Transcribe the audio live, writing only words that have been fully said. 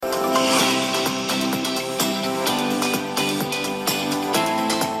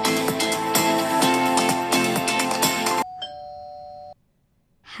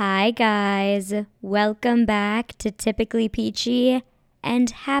Hi guys, welcome back to Typically Peachy and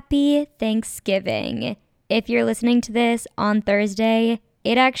happy Thanksgiving. If you're listening to this on Thursday,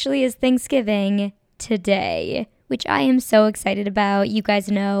 it actually is Thanksgiving today, which I am so excited about. You guys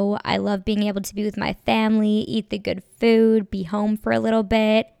know I love being able to be with my family, eat the good food, be home for a little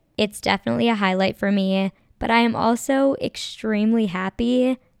bit. It's definitely a highlight for me, but I am also extremely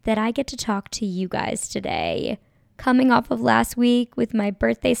happy that I get to talk to you guys today. Coming off of last week with my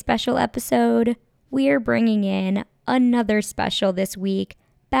birthday special episode, we are bringing in another special this week,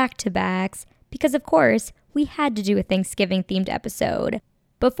 back-to-backs, because of course, we had to do a Thanksgiving-themed episode.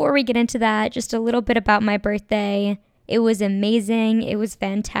 Before we get into that, just a little bit about my birthday. It was amazing. It was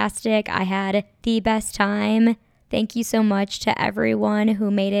fantastic. I had the best time. Thank you so much to everyone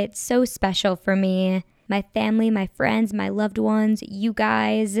who made it so special for me. My family, my friends, my loved ones, you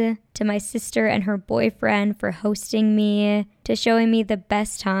guys, to my sister and her boyfriend for hosting me, to showing me the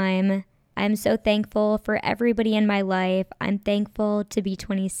best time. I'm so thankful for everybody in my life. I'm thankful to be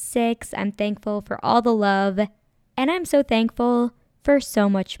 26. I'm thankful for all the love. And I'm so thankful for so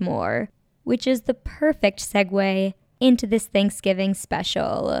much more, which is the perfect segue into this Thanksgiving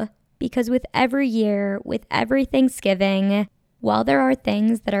special. Because with every year, with every Thanksgiving, while there are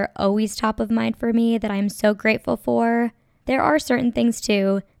things that are always top of mind for me that I'm so grateful for, there are certain things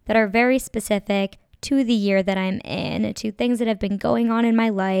too that are very specific to the year that I'm in, to things that have been going on in my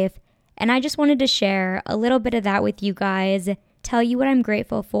life. And I just wanted to share a little bit of that with you guys, tell you what I'm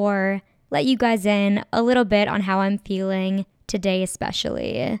grateful for, let you guys in a little bit on how I'm feeling today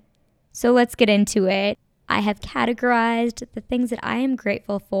especially. So let's get into it. I have categorized the things that I am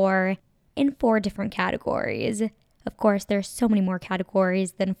grateful for in 4 different categories. Of course, there's so many more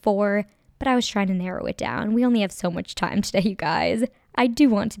categories than 4, but I was trying to narrow it down. We only have so much time today, you guys. I do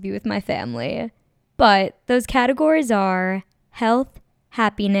want to be with my family. But those categories are health,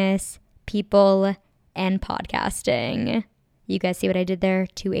 happiness, people, and podcasting. You guys see what I did there?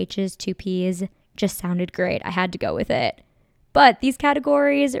 2 H's, 2 P's. Just sounded great. I had to go with it. But these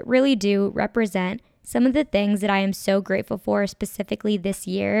categories really do represent some of the things that I am so grateful for specifically this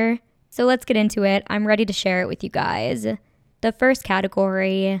year. So let's get into it. I'm ready to share it with you guys. The first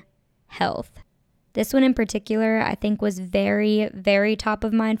category, health. This one in particular, I think was very, very top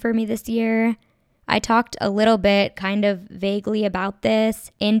of mind for me this year. I talked a little bit kind of vaguely about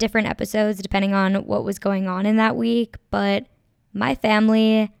this in different episodes depending on what was going on in that week, but my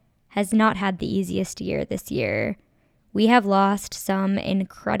family has not had the easiest year this year. We have lost some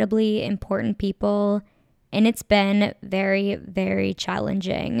incredibly important people, and it's been very, very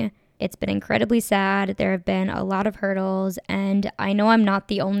challenging. It's been incredibly sad. There have been a lot of hurdles, and I know I'm not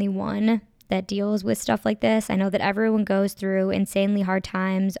the only one that deals with stuff like this. I know that everyone goes through insanely hard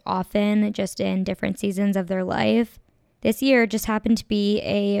times, often just in different seasons of their life. This year just happened to be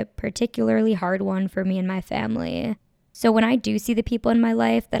a particularly hard one for me and my family. So when I do see the people in my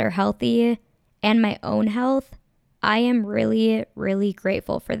life that are healthy and my own health, I am really, really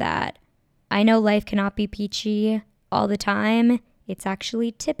grateful for that. I know life cannot be peachy all the time. It's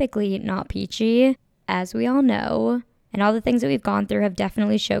actually typically not peachy, as we all know, and all the things that we've gone through have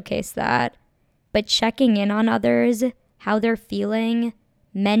definitely showcased that. But checking in on others, how they're feeling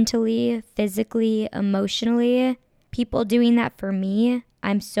mentally, physically, emotionally, people doing that for me,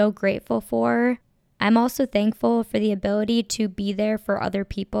 I'm so grateful for. I'm also thankful for the ability to be there for other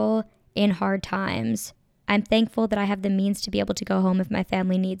people in hard times. I'm thankful that I have the means to be able to go home if my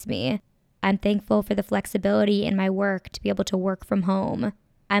family needs me. I'm thankful for the flexibility in my work to be able to work from home.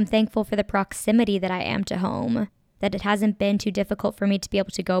 I'm thankful for the proximity that I am to home, that it hasn't been too difficult for me to be able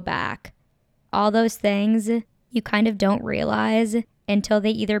to go back. All those things you kind of don't realize until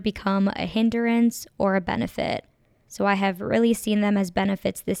they either become a hindrance or a benefit. So I have really seen them as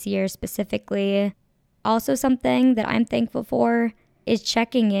benefits this year specifically. Also, something that I'm thankful for is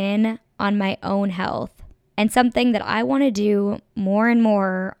checking in on my own health. And something that I want to do more and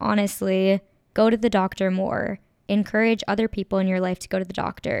more, honestly, go to the doctor more. Encourage other people in your life to go to the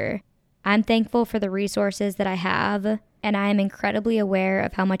doctor. I'm thankful for the resources that I have, and I am incredibly aware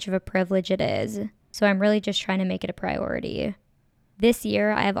of how much of a privilege it is. So I'm really just trying to make it a priority. This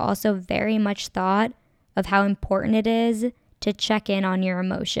year, I have also very much thought of how important it is to check in on your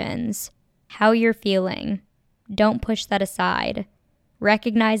emotions, how you're feeling. Don't push that aside.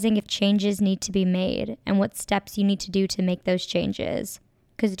 Recognizing if changes need to be made and what steps you need to do to make those changes.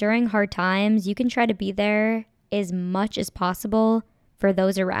 Because during hard times, you can try to be there as much as possible for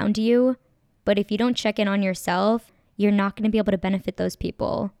those around you, but if you don't check in on yourself, you're not going to be able to benefit those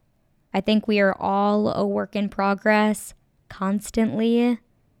people. I think we are all a work in progress constantly,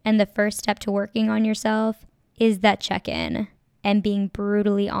 and the first step to working on yourself is that check-in. and being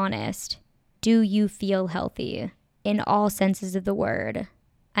brutally honest. Do you feel healthy? In all senses of the word.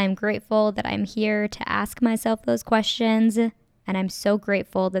 I'm grateful that I'm here to ask myself those questions, and I'm so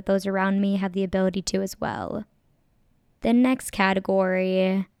grateful that those around me have the ability to as well. The next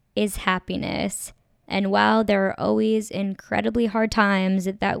category is happiness. And while there are always incredibly hard times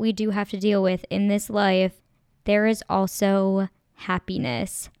that we do have to deal with in this life, there is also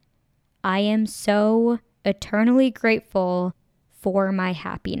happiness. I am so eternally grateful for my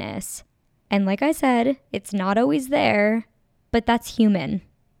happiness. And like I said, it's not always there, but that's human.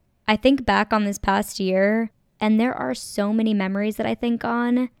 I think back on this past year, and there are so many memories that I think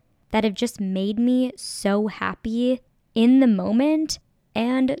on that have just made me so happy in the moment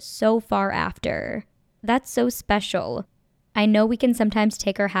and so far after. That's so special. I know we can sometimes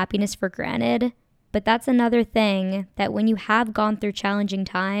take our happiness for granted, but that's another thing that when you have gone through challenging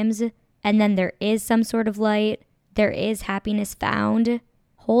times and then there is some sort of light, there is happiness found,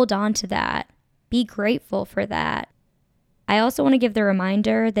 hold on to that. Be grateful for that. I also want to give the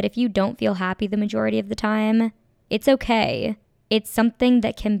reminder that if you don't feel happy the majority of the time, it's okay. It's something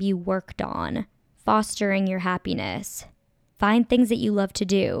that can be worked on, fostering your happiness. Find things that you love to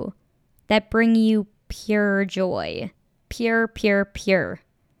do that bring you pure joy. Pure.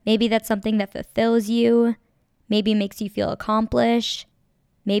 Maybe that's something that fulfills you. Maybe makes you feel accomplished.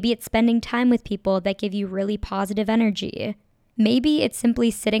 Maybe it's spending time with people that give you really positive energy. Maybe it's simply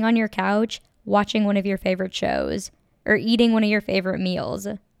sitting on your couch, watching one of your favorite shows, or eating one of your favorite meals.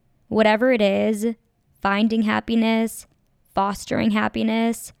 Whatever it is, finding happiness, fostering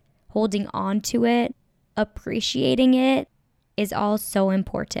happiness, holding on to it, appreciating it is all so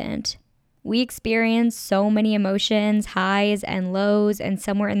important. We experience so many emotions, highs and lows, and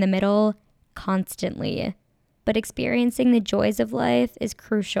somewhere in the middle constantly. But experiencing the joys of life is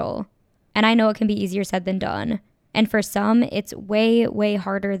crucial. And I know it can be easier said than done. And for some, it's way, way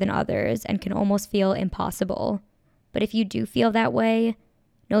harder than others and can almost feel impossible. But if you do feel that way,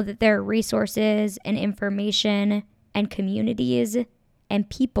 know that there are resources and information and communities and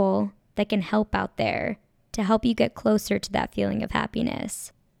people that can help out there to help you get closer to that feeling of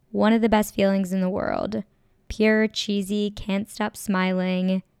happiness. One of the best feelings in the world. Pure, cheesy, can't stop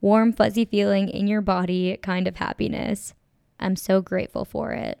smiling, warm, fuzzy feeling in your body kind of happiness. I'm so grateful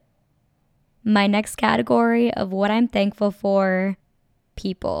for it. My next category of what I'm thankful for,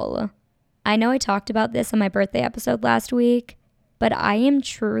 people. I know I talked about this on my birthday episode last week, but I am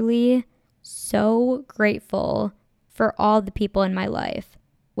truly so grateful for all the people in my life.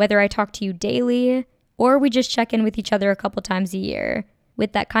 Whether I talk to you daily or we just check in with each other a couple times a year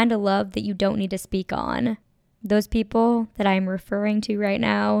with that kind of love that you don't need to speak on. Those people that I'm referring to right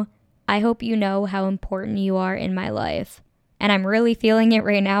now, I hope you know how important you are in my life. And I'm really feeling it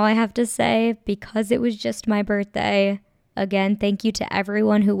right now, I have to say, because it was just my birthday. Again, thank you to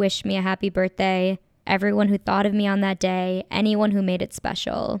everyone who wished me a happy birthday, everyone who thought of me on that day, anyone who made it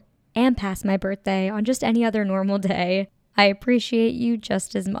special, and past my birthday on just any other normal day. I appreciate you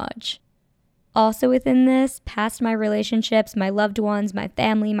just as much. Also within this, past my relationships, my loved ones, my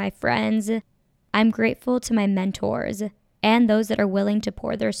family, my friends, I'm grateful to my mentors and those that are willing to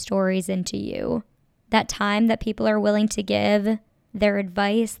pour their stories into you. That time that people are willing to give, their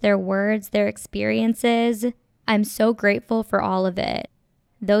advice, their words, their experiences, I'm so grateful for all of it.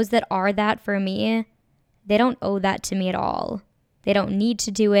 Those that are that for me, they don't owe that to me at all. They don't need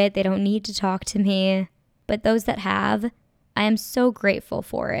to do it. They don't need to talk to me. But those that have, I am so grateful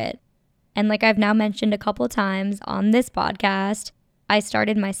for it. And like I've now mentioned a couple times on this podcast, I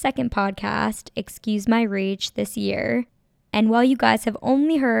started my second podcast, Excuse My Reach, this year. And while you guys have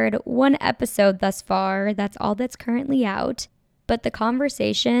only heard one episode thus far, that's all that's currently out. But the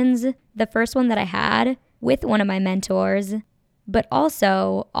conversations, the first one that I had with one of my mentors, but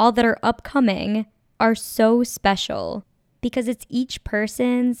also all that are upcoming, are so special because it's each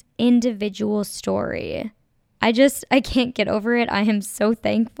person's individual story. I can't get over it. I am so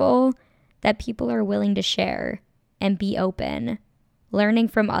thankful that people are willing to share and be open. Learning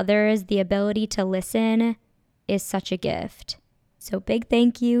from others, the ability to listen is such a gift. So big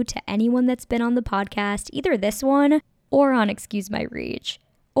thank you to anyone that's been on the podcast, either this one or on Excuse My Reach,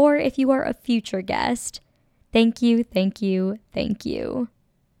 or if you are a future guest. Thank you.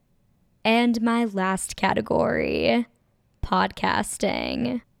 And my last category,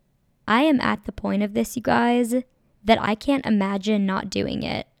 podcasting. I am at the point of this, you guys, that I can't imagine not doing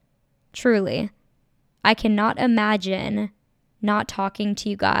it. Truly. I cannot imagine not talking to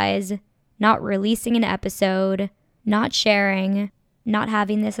you guys, not releasing an episode, not sharing, not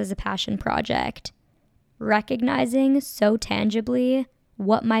having this as a passion project. Recognizing so tangibly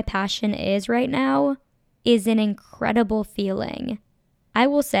what my passion is right now is an incredible feeling. I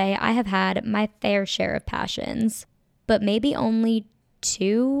will say I have had my fair share of passions, but maybe only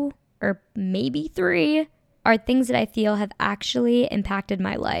 2 or maybe 3 are things that I feel have actually impacted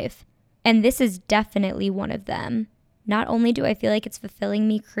my life. And this is definitely one of them. Not only do I feel like it's fulfilling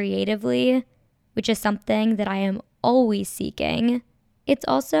me creatively, which is something that I am always seeking, it's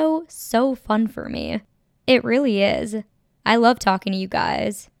also so fun for me. It really is. I love talking to you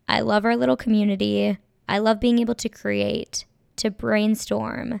guys. I love our little community. I love being able to create, to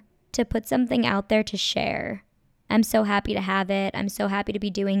brainstorm, to put something out there to share. I'm so happy to have it. I'm so happy to be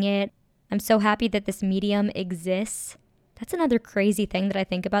doing it. I'm so happy that this medium exists. That's another crazy thing that I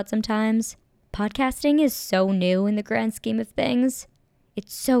think about sometimes. Podcasting is so new in the grand scheme of things.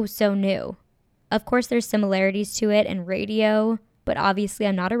 It's so new. Of course, there's similarities to it in radio, but obviously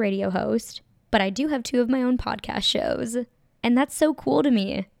I'm not a radio host. But I do have 2 of my own podcast shows. And that's so cool to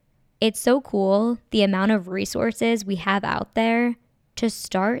me. It's so cool, the amount of resources we have out there to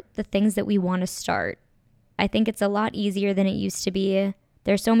start the things that we want to start. I think it's a lot easier than it used to be.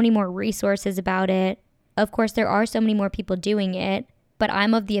 There's so many more resources about it. Of course, there are so many more people doing it, but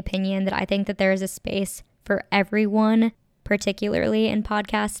I'm of the opinion that I think that there is a space for everyone, particularly in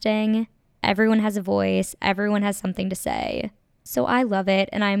podcasting. Everyone has a voice. Everyone has something to say. So I love it,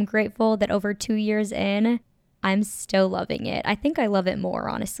 and I'm grateful that over 2 years in, I'm still loving it. I think I love it more,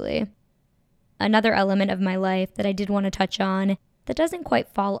 honestly. Another element of my life that I did want to touch on that doesn't quite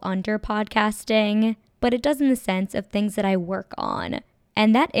fall under podcasting, but it does in the sense of things that I work on,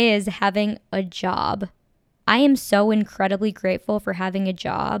 and that is having a job. I am so incredibly grateful for having a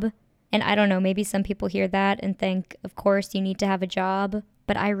job, and I don't know, maybe some people hear that and think, of course, you need to have a job,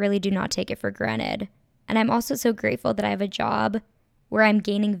 but I really do not take it for granted. And I'm also so grateful that I have a job where I'm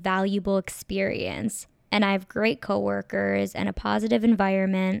gaining valuable experience, and I have great coworkers and a positive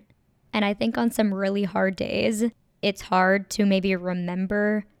environment. And I think on some really hard days, it's hard to maybe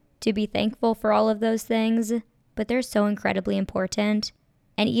remember to be thankful for all of those things, but they're so incredibly important.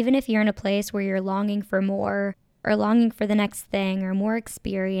 And even if you're in a place where you're longing for more, or longing for the next thing, or more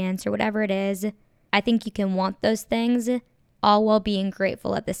experience, or whatever it is, I think you can want those things, all while being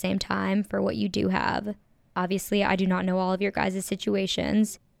grateful at the same time for what you do have. Obviously, I do not know all of your guys'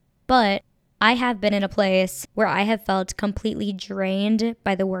 situations, but I have been in a place where I have felt completely drained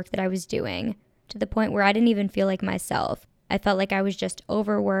by the work that I was doing, to the point where I didn't even feel like myself. I felt like I was just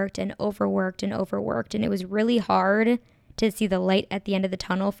overworked, and it was really hard to see the light at the end of the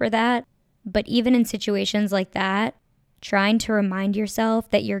tunnel for that. But even in situations like that, trying to remind yourself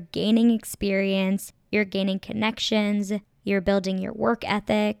that you're gaining experience, you're gaining connections, you're building your work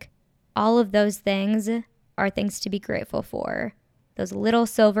ethic, all of those things are things to be grateful for. Those little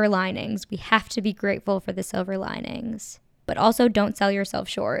silver linings, we have to be grateful for the silver linings. But also don't sell yourself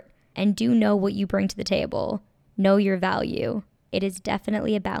short, and do know what you bring to the table. Know your value. It is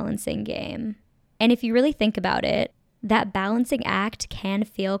definitely a balancing game. And if you really think about it, that balancing act can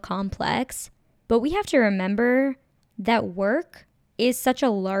feel complex, but we have to remember that work is such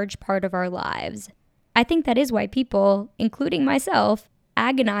a large part of our lives. I think that is why people, including myself,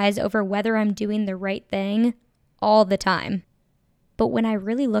 agonize over whether I'm doing the right thing all the time. But when I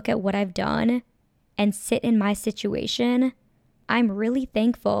really look at what I've done and sit in my situation, I'm really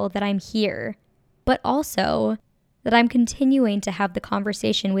thankful that I'm here, but also that I'm continuing to have the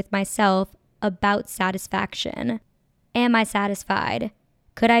conversation with myself about satisfaction. Am I satisfied?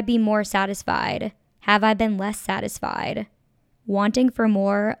 Could I be more satisfied? Have I been less satisfied? Wanting for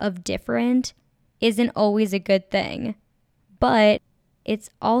more of different isn't always a good thing, but it's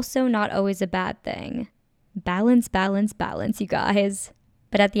also not always a bad thing. Balance, balance, balance, you guys.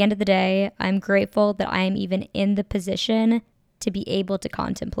 But at the end of the day, I'm grateful that I am even in the position to be able to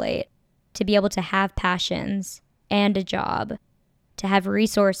contemplate, to be able to have passions and a job, to have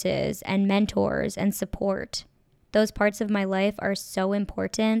resources and mentors and support. Those parts of my life are so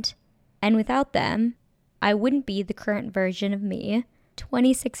important, and without them, I wouldn't be the current version of me,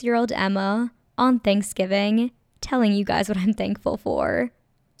 26-year-old Emma, on Thanksgiving, telling you guys what I'm thankful for.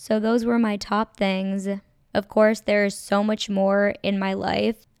 So those were my top things. Of course, there's so much more in my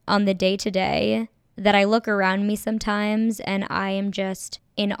life on the day-to-day that I look around me sometimes and I am just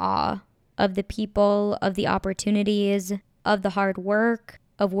in awe of the people, of the opportunities, of the hard work,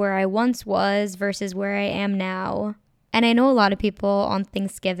 of where I once was versus where I am now. And I know a lot of people on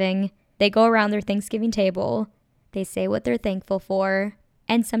Thanksgiving, they go around their Thanksgiving table, they say what they're thankful for,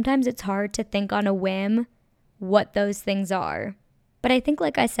 and sometimes it's hard to think on a whim what those things are. But I think,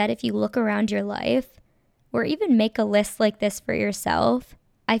 like I said, if you look around your life, or even make a list like this for yourself,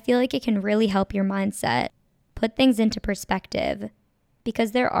 I feel like it can really help your mindset, put things into perspective.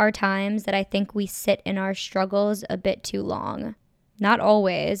 Because there are times that I think we sit in our struggles a bit too long. Not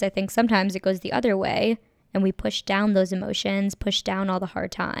always. I think sometimes it goes the other way and we push down those emotions, push down all the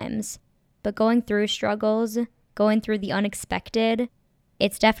hard times. But going through struggles, going through the unexpected,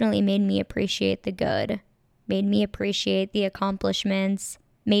 it's definitely made me appreciate the good, made me appreciate the accomplishments,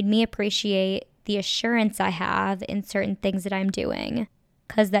 made me appreciate the assurance I have in certain things that I'm doing.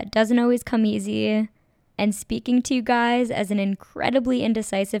 Because that doesn't always come easy. And speaking to you guys as an incredibly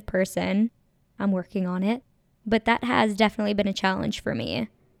indecisive person, I'm working on it, but that has definitely been a challenge for me.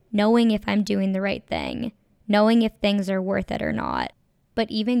 Knowing if I'm doing the right thing, knowing if things are worth it or not.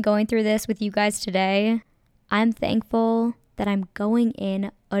 But even going through this with you guys today, I'm thankful that I'm going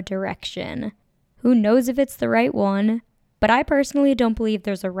in a direction. Who knows if it's the right one, but I personally don't believe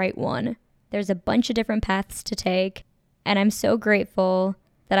there's a right one. There's a bunch of different paths to take, and I'm so grateful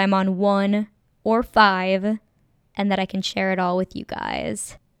that I'm on one or 5, and that I can share it all with you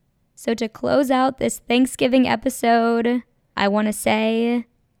guys. So to close out this Thanksgiving episode, I want to say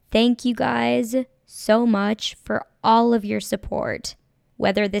thank you guys so much for all of your support.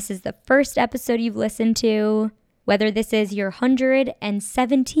 Whether this is the first episode you've listened to, whether this is your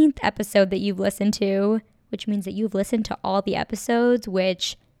 117th episode that you've listened to, which means that you've listened to all the episodes,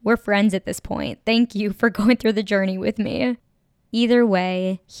 which we're friends at this point. Thank you for going through the journey with me. Either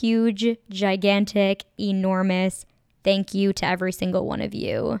way, huge, gigantic, enormous thank you to every single one of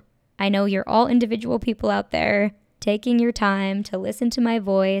you. I know you're all individual people out there taking your time to listen to my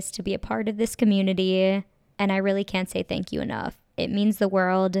voice, to be a part of this community, and I really can't say thank you enough. It means the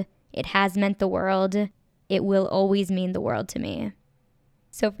world. It has meant the world. It will always mean the world to me.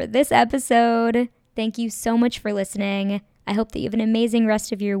 So for this episode, thank you so much for listening. I hope that you have an amazing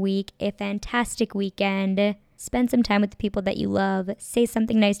rest of your week, a fantastic weekend. Spend some time with the people that you love. Say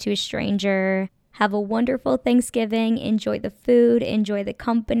something nice to a stranger. Have a wonderful Thanksgiving. Enjoy the food. Enjoy the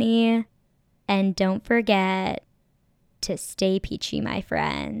company. And don't forget to stay peachy, my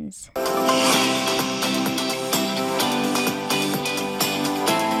friends.